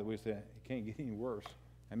right now that we say, it can't get any worse.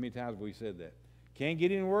 How many times have we said that? Can't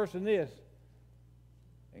get any worse than this.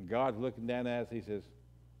 And God's looking down at us, He says,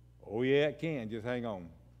 oh yeah, it can, just hang on.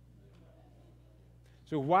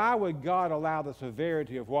 So why would God allow the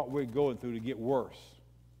severity of what we're going through to get worse?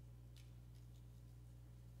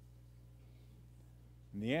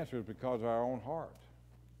 And the answer is because of our own heart.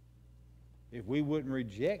 If we wouldn't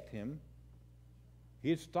reject Him,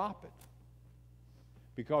 He'd stop it.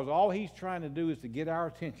 Because all He's trying to do is to get our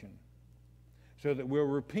attention so that we'll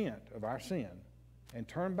repent of our sin and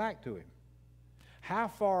turn back to Him. How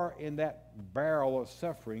far in that barrel of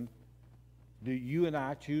suffering do you and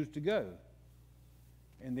I choose to go?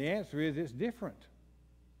 And the answer is it's different.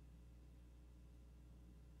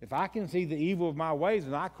 If I can see the evil of my ways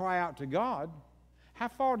and I cry out to God, how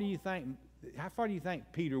far do you think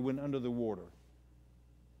Peter went under the water?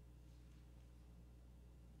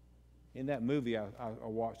 In that movie I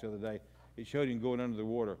watched the other day, it showed him going under the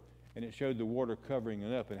water, and it showed the water covering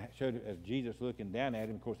it up, and it showed it as Jesus looking down at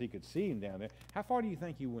him. Of course, he could see him down there. How far do you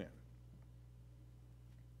think he went?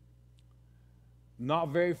 Not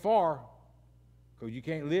very far, because you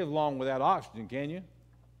can't live long without oxygen, can you?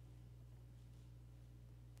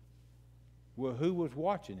 Well, who was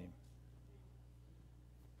watching him?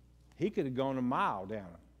 He could have gone a mile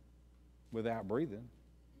down without breathing,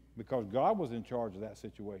 because God was in charge of that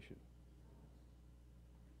situation.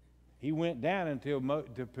 He went down until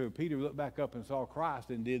Peter looked back up and saw Christ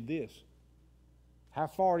and did this. How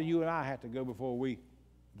far do you and I have to go before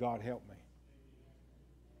God help me?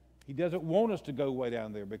 He doesn't want us to go way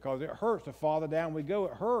down there because it hurts. The farther down we go,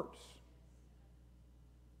 it hurts.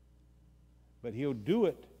 But He'll do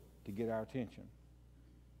it to get our attention.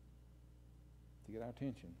 To get our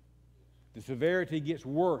attention. The severity gets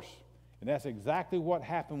worse. And that's exactly what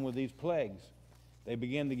happened with these plagues. They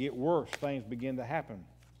began to get worse. Things began to happen.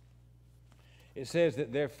 It says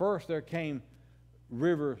that there came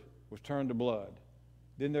river was turned to blood.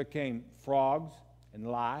 Then there came frogs and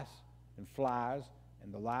lice and flies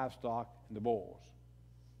and the livestock and the boils.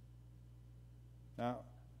 Now,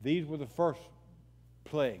 these were the first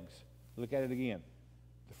plagues. Look at it again.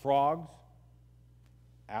 The frogs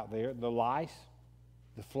out there, the lice,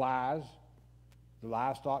 the flies, the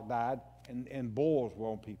livestock died, and boils were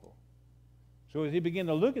on people. So as he began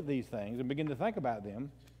to look at these things and begin to think about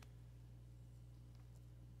them,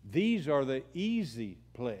 these are the easy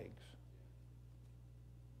plagues.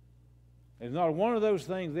 There's not one of those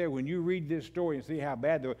things there when you read this story and see how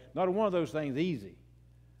bad they were. Not one of those things easy.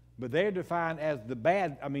 But they're defined as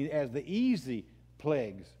as the easy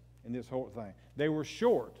plagues in this whole thing. They were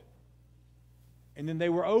short, and then they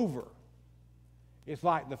were over. It's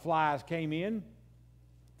like the flies came in.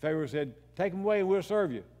 Pharaoh said, take them away and we'll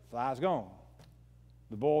serve you. Flies gone.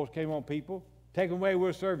 The boils came on people. Take them away,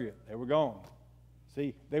 we'll serve you. They were gone.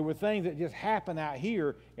 See, they were things that just happened out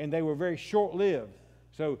here, and they were very short-lived.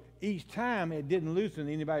 So each time it didn't loosen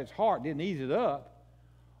anybody's heart, didn't ease it up.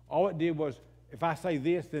 All it did was, if I say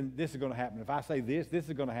this, then this is going to happen. If I say this, this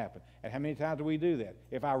is going to happen. And how many times do we do that?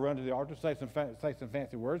 If I run to the altar, say some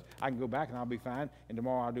fancy words, I can go back and I'll be fine, and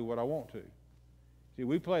tomorrow I'll do what I want to. See,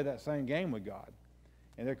 we play that same game with God.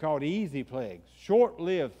 And they're called easy plagues,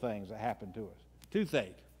 short-lived things that happen to us.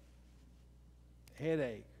 Toothache,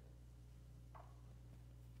 headache,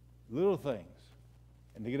 little things.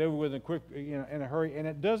 And to get over with in a hurry. And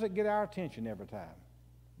it doesn't get our attention every time.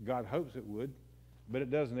 God hopes it would, but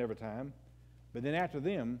it doesn't every time. But then after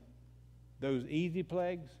them, those easy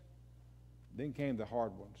plagues, then came the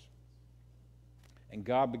hard ones. And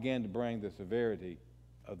God began to bring the severity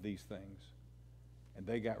of these things. And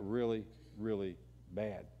they got really, really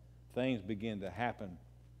bad. Things began to happen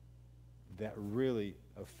that really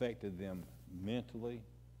affected them mentally,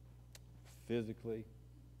 physically,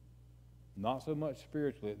 not so much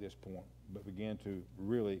spiritually at this point, but began to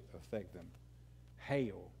really affect them.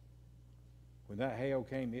 Hail. When that hail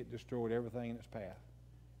came, it destroyed everything in its path.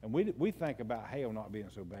 And we think about hail not being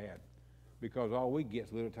so bad because all we get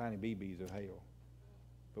is little tiny BBs of hail.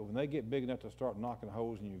 But when they get big enough to start knocking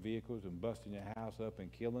holes in your vehicles and busting your house up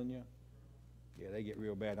and killing you, yeah, they get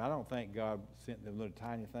real bad. And I don't think God sent them little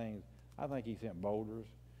tiny things. I think he sent boulders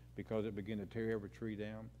because it began to tear every tree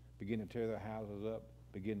down, begin to tear their houses up,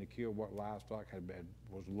 begin to kill what livestock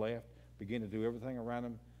was left, begin to do everything around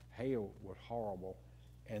them. Hail was horrible,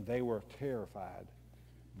 and they were terrified.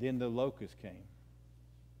 Then the locusts came.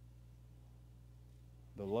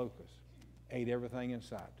 The locusts ate everything in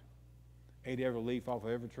sight, ate every leaf off of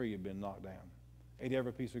every tree had been knocked down, ate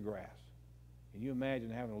every piece of grass. Can you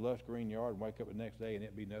imagine having a lush green yard and wake up the next day and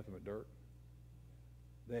it be nothing but dirt?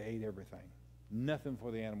 They ate everything. Nothing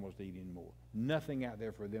for the animals to eat anymore. Nothing out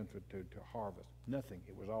there for them to harvest. Nothing.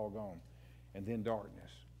 It was all gone. And then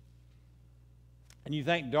darkness. And you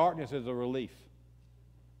think darkness is a relief.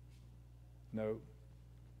 No.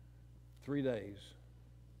 3 days,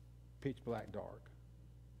 pitch black dark.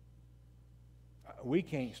 We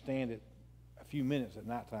can't stand it a few minutes at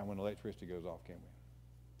nighttime when electricity goes off, can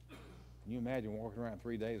we? Can you imagine walking around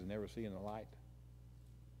 3 days and never seeing the light?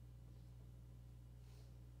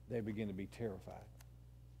 They begin to be terrified.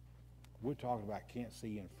 We're talking about can't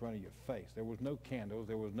see in front of your face. There was no candles.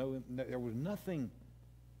 There was nothing.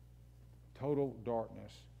 Total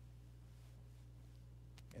darkness.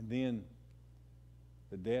 And then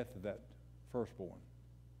the death of that firstborn,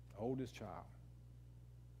 oldest child.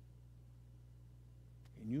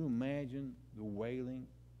 Can you imagine the wailing,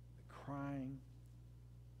 the crying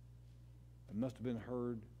that must have been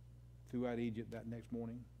heard throughout Egypt that next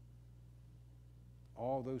morning?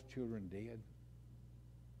 All those children dead.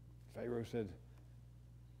 Pharaoh said,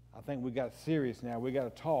 I think we got serious now. We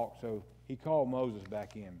got to talk. So he called Moses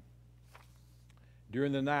back in.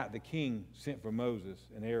 During the night, the king sent for Moses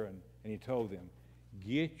and Aaron, and he told them,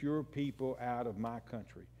 get your people out of my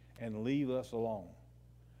country and leave us alone.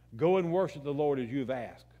 Go and worship the Lord as you've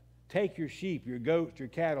asked. Take your sheep, your goats, your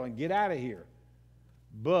cattle, and get out of here.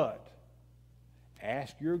 But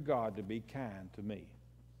ask your God to be kind to me.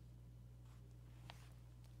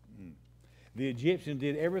 The Egyptians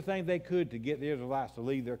did everything they could to get the Israelites to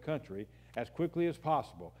leave their country as quickly as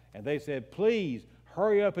possible. And they said, please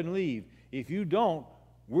hurry up and leave. If you don't,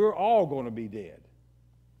 we're all going to be dead.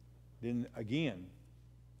 Then again,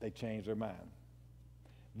 they changed their mind.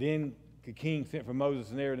 Then the king sent for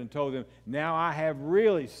Moses and Aaron and told them, now I have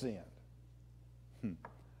really sinned.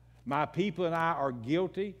 My people and I are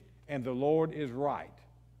guilty, and the Lord is right.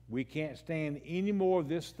 We can't stand any more of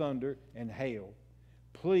this thunder and hail.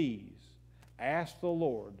 Please ask the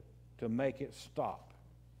Lord to make it stop.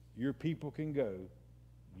 Your people can go.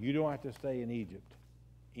 You don't have to stay in Egypt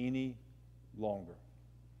any longer.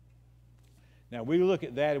 Now, we look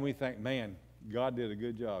at that and we think, man, God did a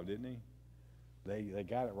good job, didn't he? They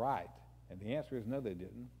got it right. And the answer is no, they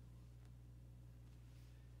didn't.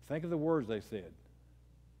 Think of the words they said.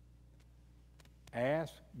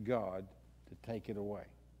 Ask God to take it away.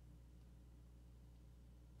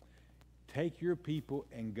 Take your people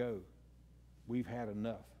and go. We've had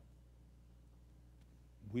enough.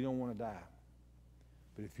 We don't want to die.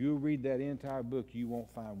 But if you read that entire book, you won't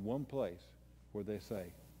find one place where they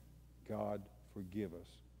say, God, forgive us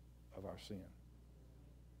of our sin.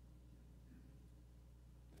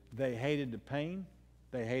 They hated the pain.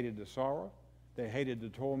 They hated the sorrow. They hated the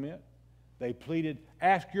torment. They pleaded,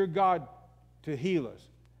 ask your God to heal us.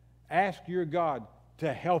 Ask your God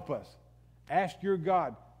to help us. Ask your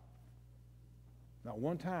God. Not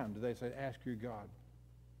one time did they say, ask your God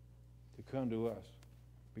to come to us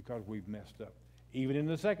because we've messed up. Even in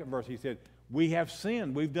the second verse, he said, we have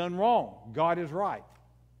sinned. We've done wrong. God is right.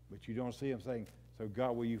 But you don't see him saying, so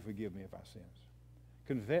God, will you forgive me of our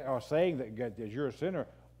sins? Or saying that God, as you're a sinner,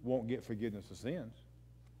 won't get forgiveness of sins.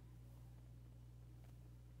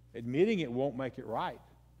 Admitting it won't make it right.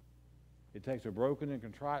 It takes a broken and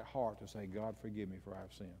contrite heart to say, God, forgive me for I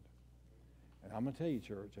have sinned. And I'm going to tell you,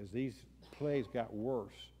 church, as these plagues got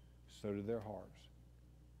worse, so did their hearts.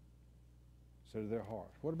 So did their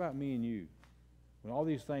hearts. What about me and you? When all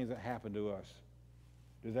these things that happen to us,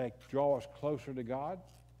 do they draw us closer to God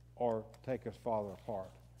or take us farther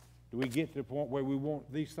apart? Do we get to the point where we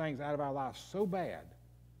want these things out of our lives so bad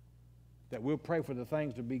that we'll pray for the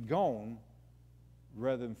things to be gone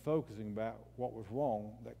rather than focusing about what was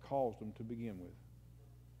wrong that caused them to begin with?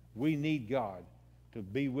 We need God to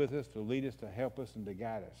be with us, to lead us, to help us, and to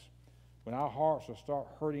guide us. When our hearts will start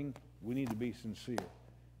hurting, we need to be sincere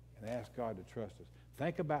and ask God to trust us.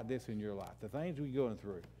 Think about this in your life. The things we're going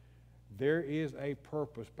through, there is a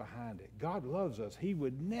purpose behind it. God loves us. He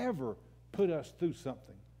would never put us through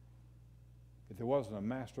something if there wasn't a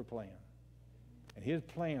master plan. And his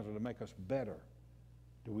plans are to make us better.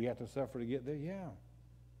 Do we have to suffer to get there? Yeah,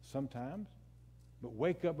 sometimes. But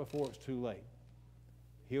wake up before it's too late.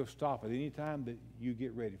 He'll stop at any time that you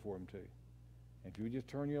get ready for him to. And if you just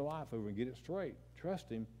turn your life over and get it straight, trust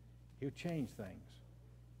him, he'll change things.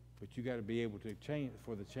 But you got to be able to change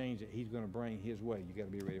for the change that he's going to bring his way. You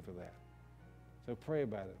got to be ready for that. So pray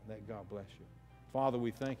about it. Let God bless you. Father,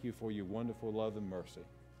 we thank you for your wonderful love and mercy.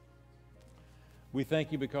 We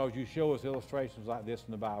thank you because you show us illustrations like this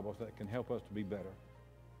in the Bible that can help us to be better.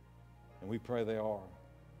 And we pray they are.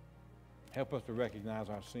 Help us to recognize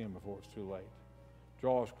our sin before it's too late.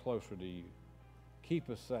 Draw us closer to you. Keep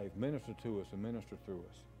us safe. Minister to us and minister through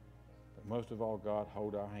us. But most of all, God,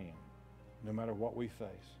 hold our hand. No matter what we face,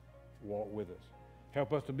 walk with us.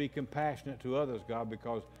 Help us to be compassionate to others, God,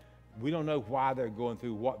 because we don't know why they're going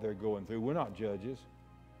through what they're going through. We're not judges.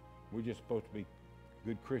 We're just supposed to be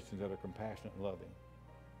good Christians that are compassionate and loving.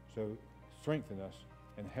 So strengthen us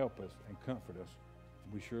and help us and comfort us.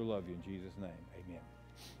 We sure love you in Jesus' name. Amen.